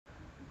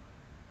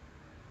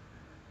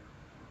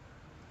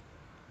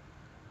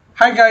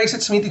Hi guys,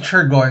 it's me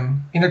Teacher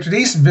Gon. In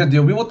today's video,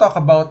 we will talk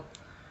about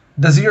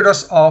the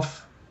zeros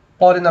of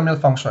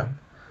polynomial function.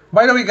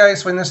 By the way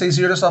guys, when you say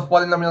zeros of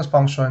polynomial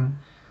function,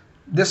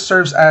 this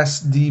serves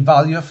as the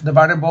value of the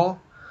variable,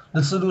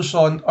 the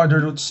solution, or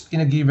the roots in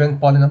a given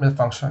polynomial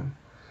function.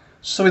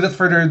 So without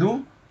further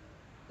ado,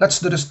 let's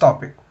do this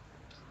topic.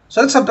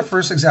 So let's have the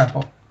first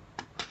example.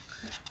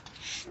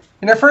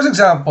 In our first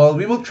example,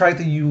 we will try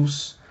to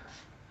use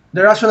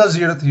the rational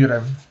zero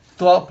theorem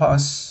to help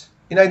us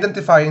in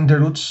identifying the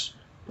roots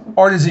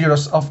or the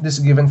zeros of this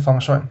given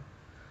function.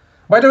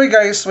 By the way,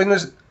 guys,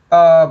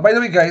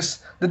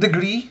 the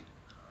degree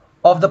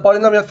of the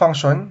polynomial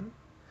function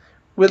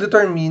will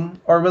determine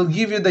or will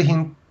give you the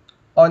hint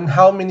on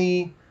how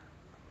many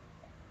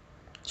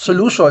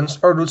solutions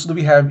or roots do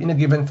we have in a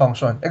given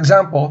function.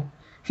 Example,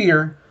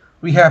 here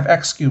we have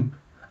x cubed.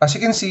 As you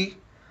can see,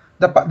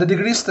 the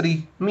degree is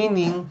 3,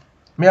 meaning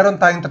meron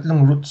tayong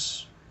tatlong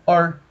roots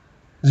or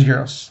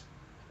zeros.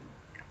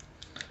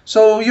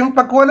 So, yung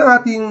pagkuha ng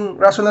ating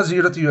rational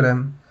zero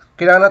theorem,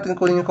 kailangan natin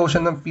kunin yung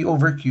quotient ng P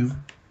over Q.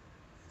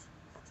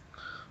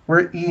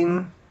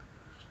 Wherein,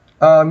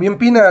 yung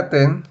P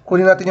natin,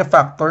 kunin natin yung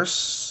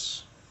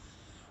factors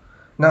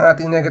ng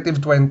ating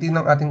negative 20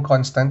 ng ating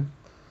constant.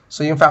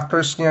 So, yung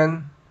factors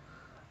niyan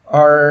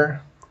are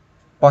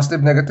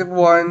positive negative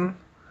 1,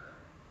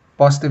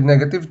 positive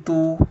negative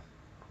 2,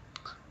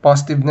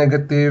 positive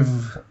negative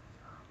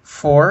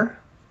 4,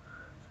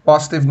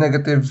 positive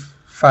negative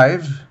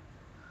 5,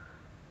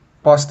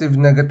 positive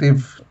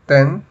negative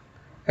 10,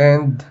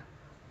 and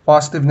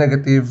positive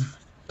negative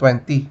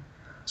 20.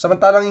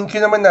 Samantalang yung Q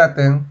naman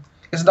natin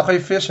is the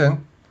coefficient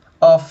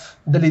of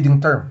the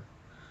leading term.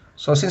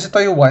 So since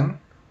ito yung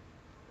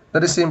 1,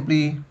 that is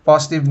simply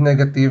positive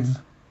negative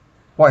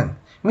 1.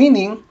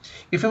 Meaning,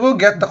 if we will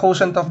get the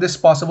quotient of these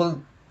possible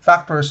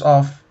factors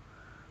of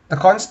the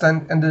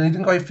constant and the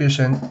leading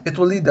coefficient, it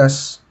will lead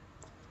us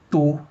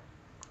to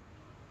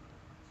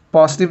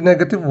positive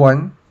negative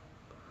 1,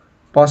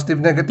 positive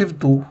negative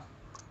 2,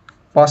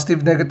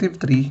 positive negative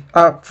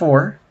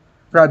 4,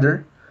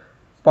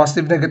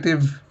 positive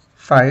negative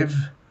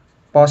 5,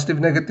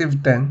 positive negative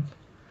 10,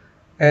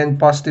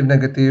 and positive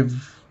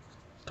negative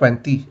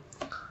 20.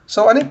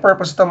 So, ano yung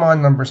purpose ng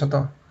mga numbers na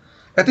to?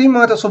 Ito yung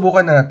mga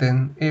susubukan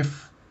natin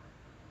if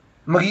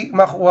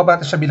makukuha ba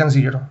natin siya bilang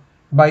 0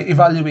 by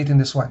evaluating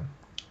this one.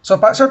 So,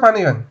 sir, paano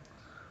yun?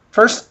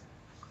 First,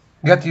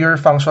 get your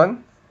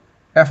function.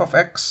 F of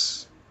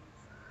x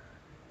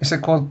is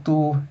equal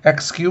to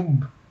x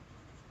cubed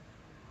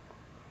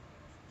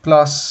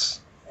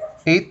plus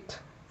 8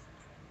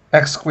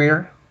 x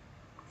squared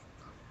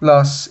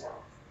plus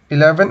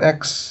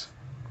 11x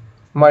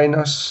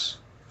minus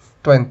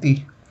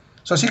 20.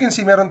 So as you can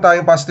see, meron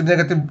tayong positive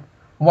negative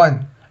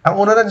 1. Ang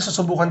una natin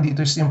susubukan dito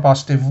is yung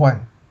positive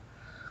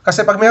 1.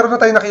 Kasi pag meron na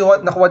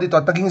tayong nakuha dito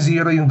at naging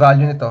 0 yung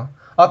value nito,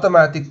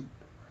 automatic,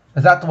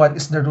 that one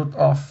is the root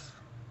of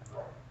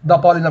the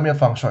polynomial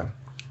function.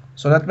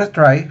 So let me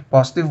try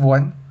positive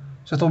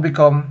 1. So it will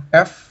become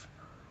f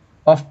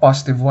of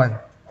positive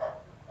 1.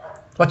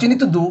 What you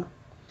need to do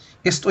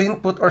is to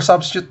input or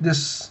substitute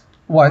this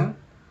 1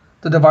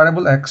 to the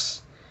variable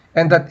x,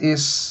 and that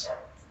is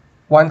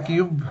 1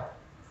 cubed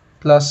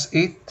plus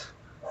 8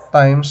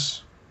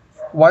 times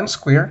 1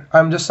 square.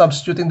 I'm just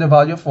substituting the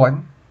value of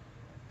 1,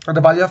 or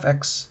the value of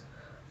x,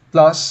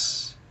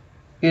 plus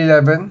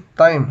 11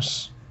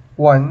 times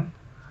 1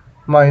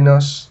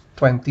 minus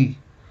 20.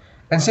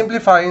 And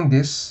simplifying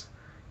this,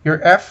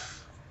 your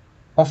f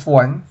of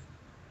 1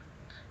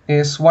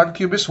 is 1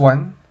 cubed is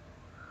 1,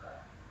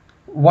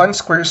 1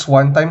 square is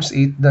 1 times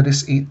 8, that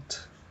is 8,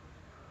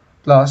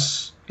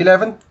 plus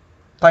 11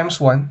 times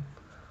 1,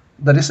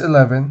 that is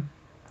 11,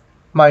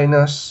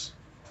 minus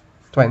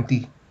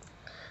 20.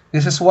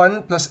 This is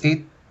 1 plus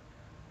 8,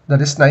 that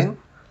is 9,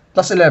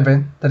 plus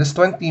 11, that is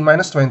 20,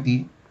 minus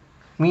 20,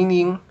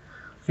 meaning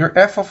your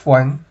f of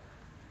 1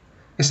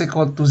 is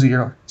equal to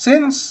 0.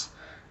 Since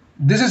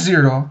this is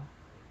 0,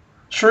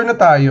 sure na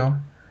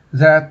tayo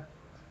that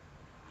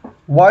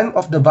one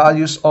of the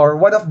values or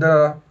one of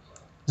the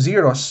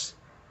zeros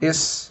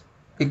is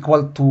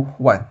equal to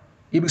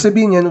 1. Ibig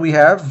sabihin yan, we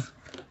have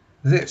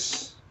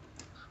this.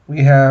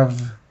 We have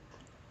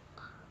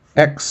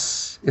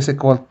x is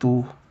equal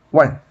to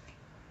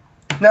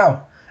 1.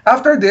 Now,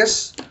 after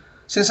this,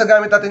 since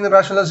nagamit natin yung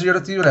rational zero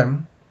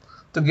theorem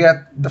to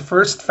get the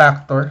first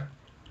factor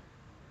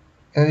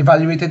and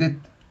evaluated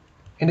it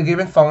in a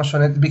given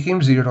function, it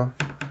became 0,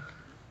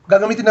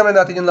 gagamitin naman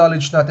natin yung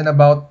knowledge natin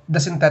about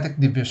the synthetic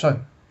division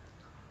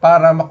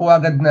para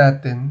makuha agad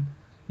natin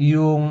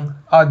yung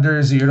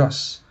other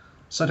zeros.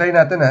 So, try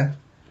natin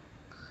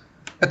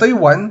Ito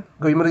yung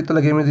 1. Gawin mo dito,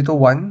 lagay mo dito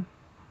 1.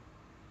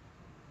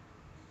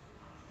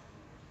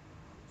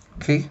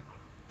 Okay.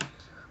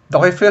 The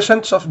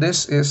coefficients of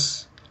this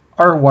is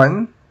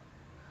R1,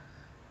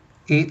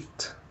 8,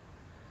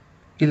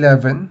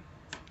 11,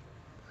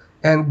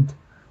 and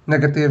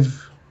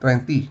negative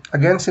 20.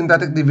 Again,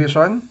 synthetic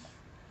division.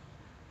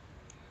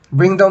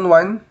 Bring down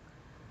 1.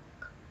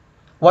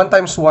 1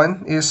 times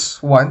 1 is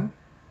 1.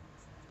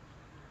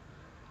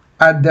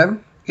 Add them.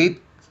 8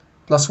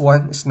 plus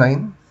 1 is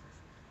 9.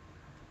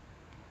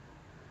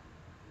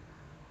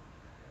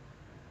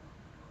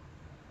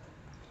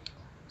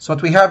 So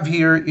what we have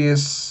here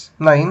is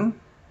 9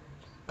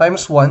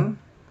 times 1,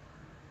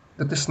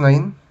 that is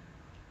 9.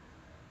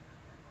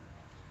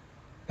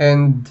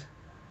 And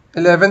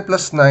 11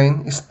 plus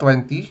 9 is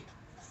 20.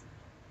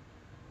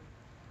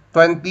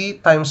 20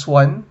 times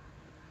 1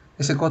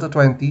 is equal to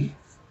 20.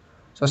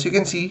 So as you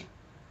can see,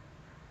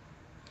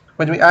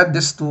 when we add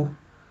this to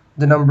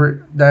the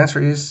answer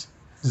is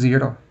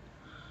 0.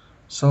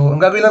 So ang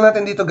gagawin lang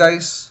natin dito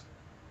guys,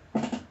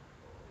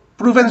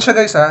 proven siya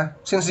guys ha,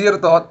 since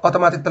 0 to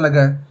automatic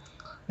talaga,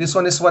 this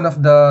one is one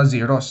of the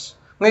zeros.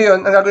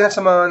 Ngayon, ang gagawin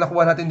natin sa mga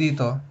nakuha natin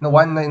dito, na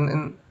 1, 9,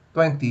 and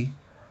 20,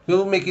 we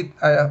will make it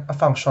a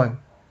function.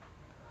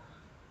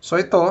 So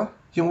ito,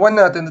 yung 1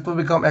 natin, it will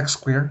become x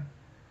squared.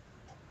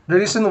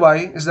 The reason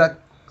why is that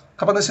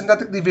kapag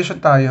nag-syntactic division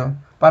tayo,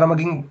 para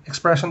maging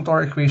expression to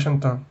or equation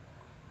to,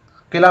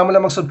 kailangan mo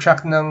lang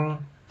mag-subtract ng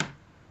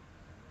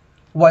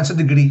 1 sa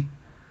degree.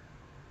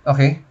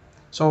 Okay?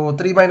 So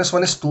 3 minus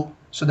 1 is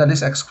 2, so that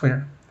is x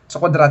squared. So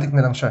quadratic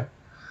na lang siya.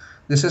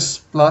 This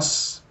is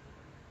plus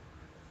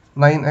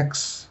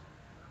 9x.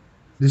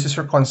 This is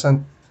your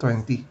constant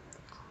 20.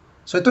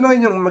 So ito na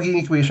yung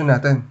magiging equation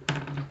natin.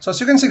 So as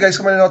you can see guys,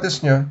 kung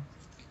notice nyo,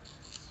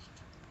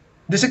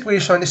 this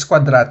equation is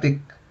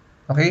quadratic.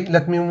 Okay,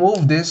 let me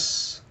move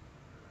this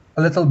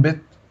a little bit.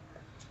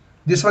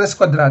 This one is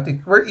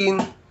quadratic.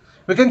 Wherein,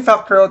 we can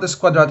factor out this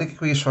quadratic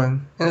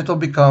equation and it will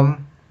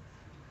become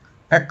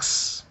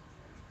x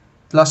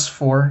plus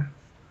 4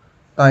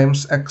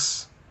 times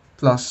x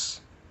plus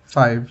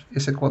 5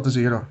 is equal to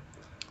 0.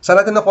 Saan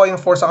natin nakuha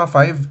yung 4 saka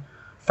 5?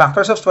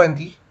 Factors of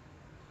 20.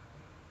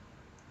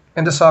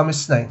 And the sum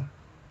is 9.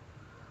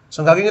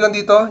 So, ang gagawin nyo lang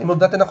dito, i-move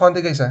natin na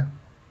konti guys ha.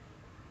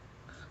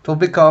 It will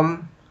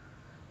become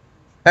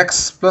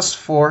x plus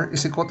 4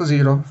 is equal to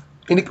 0.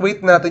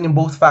 In-equate natin yung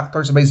both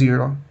factors by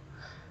 0.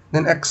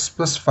 Then x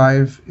plus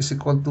 5 is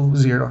equal to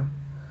 0.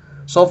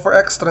 So, for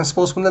x,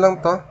 transpose mo na lang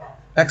to.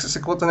 X is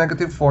equal to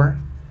negative 4.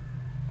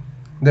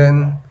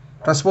 Then,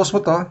 transpose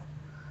mo to.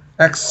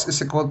 X is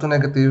equal to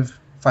negative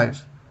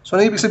 5. So,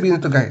 ano ibig sabihin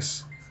nito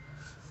guys?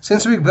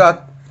 Since we've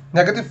got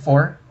negative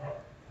 4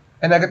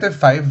 and negative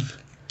 5,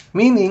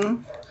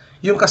 meaning,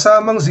 yung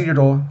kasamang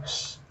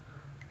zeros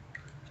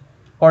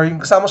or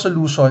yung kasamang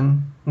solution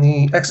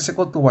ni x is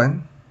equal to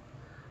 1,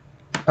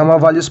 ang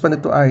mga values pa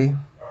nito ay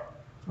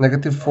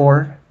negative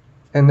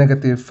 4 and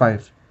negative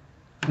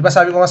 5. Diba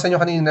sabi ko nga sa inyo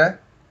kanina,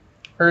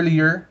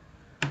 earlier,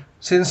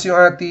 since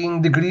yung ating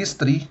degree is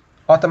 3,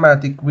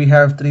 automatic, we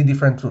have 3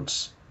 different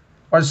roots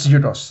or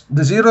zeros.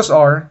 The zeros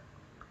are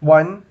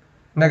 1,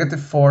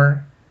 negative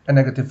 4, and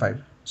negative 5.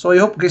 So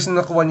I hope guys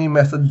na nakuha niyo yung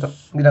method na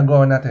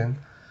ginagawa natin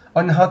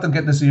on how to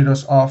get the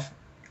zeros of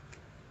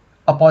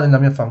a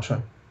polynomial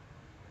function.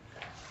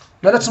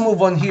 Now let's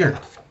move on here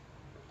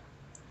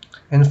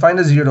and find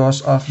the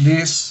zeros of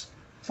this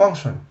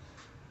function.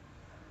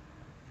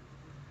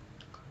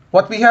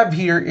 What we have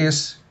here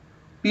is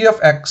p of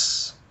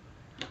x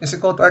is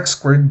equal to x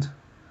squared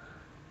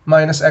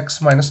minus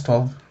x minus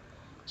 12.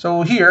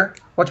 So here,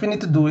 what we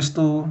need to do is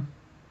to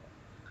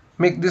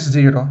make this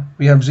 0.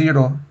 We have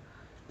 0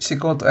 is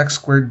equal to x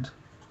squared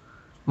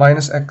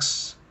minus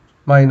x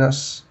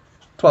minus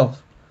 12.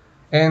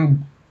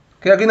 And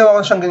kaya ginawa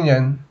ko siyang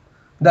ganyan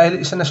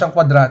dahil isa na siyang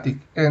quadratic.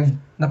 And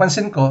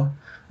napansin ko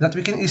that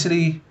we can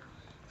easily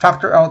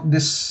factor out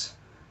this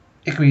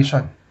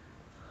equation.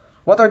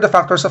 What are the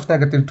factors of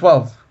negative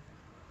 12?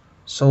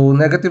 So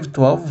negative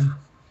 12,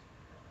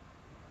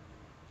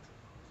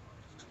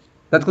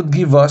 that could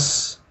give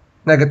us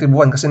negative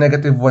 1 kasi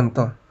negative 1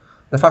 to.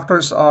 The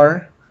factors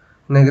are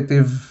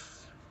negative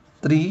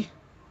 3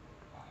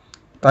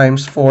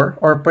 times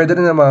 4 or pwede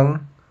rin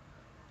namang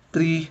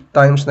 3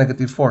 times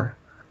negative 4.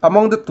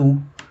 Among the two,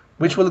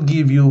 which will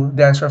give you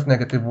the answer of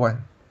negative 1.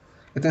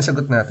 Ito yung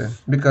sagot natin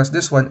because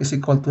this one is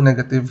equal to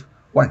negative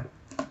 1.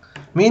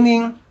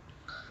 Meaning,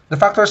 the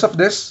factors of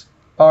this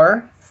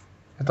are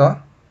ito,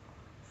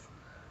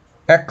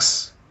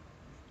 x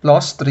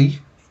plus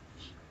 3,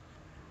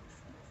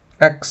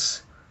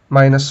 x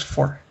minus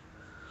 4.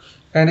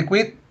 And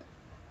equate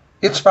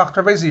each factor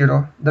by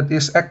 0, that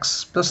is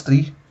x plus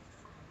 3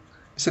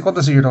 is equal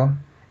to 0,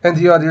 and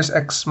the other is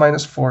x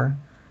minus 4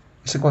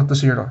 is equal to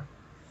 0.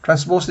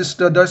 Transpose this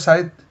to the other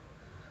side,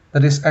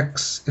 that is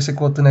x is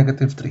equal to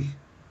negative 3.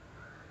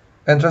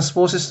 And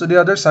transpose this to the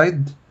other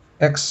side,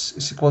 x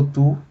is equal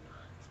to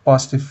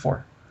positive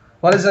 4.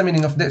 What is the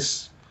meaning of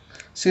this?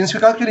 Since we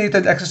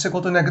calculated x is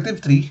equal to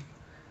negative 3,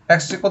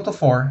 x is equal to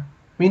 4,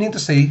 meaning to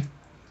say,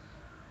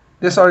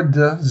 these are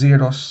the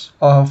zeros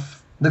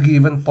of the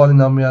given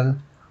polynomial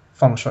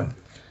function.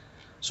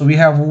 So we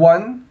have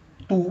 1,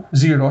 2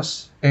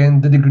 zeros,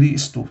 and the degree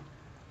is 2.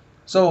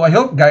 So I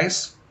hope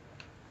guys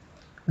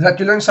that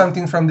you learned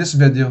something from this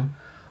video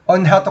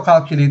on how to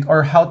calculate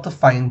or how to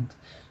find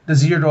the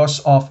zeros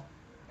of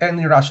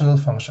any rational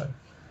function.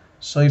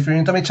 So if you're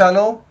new to my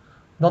channel,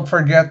 don't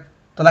forget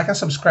to like and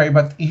subscribe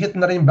at i-hit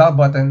na rin yung bell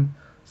button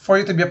for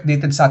you to be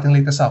updated sa ating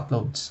latest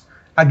uploads.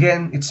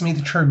 Again, it's me,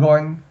 Teacher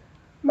Gon.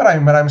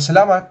 Maraming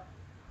salamat.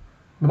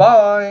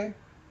 Bye-bye!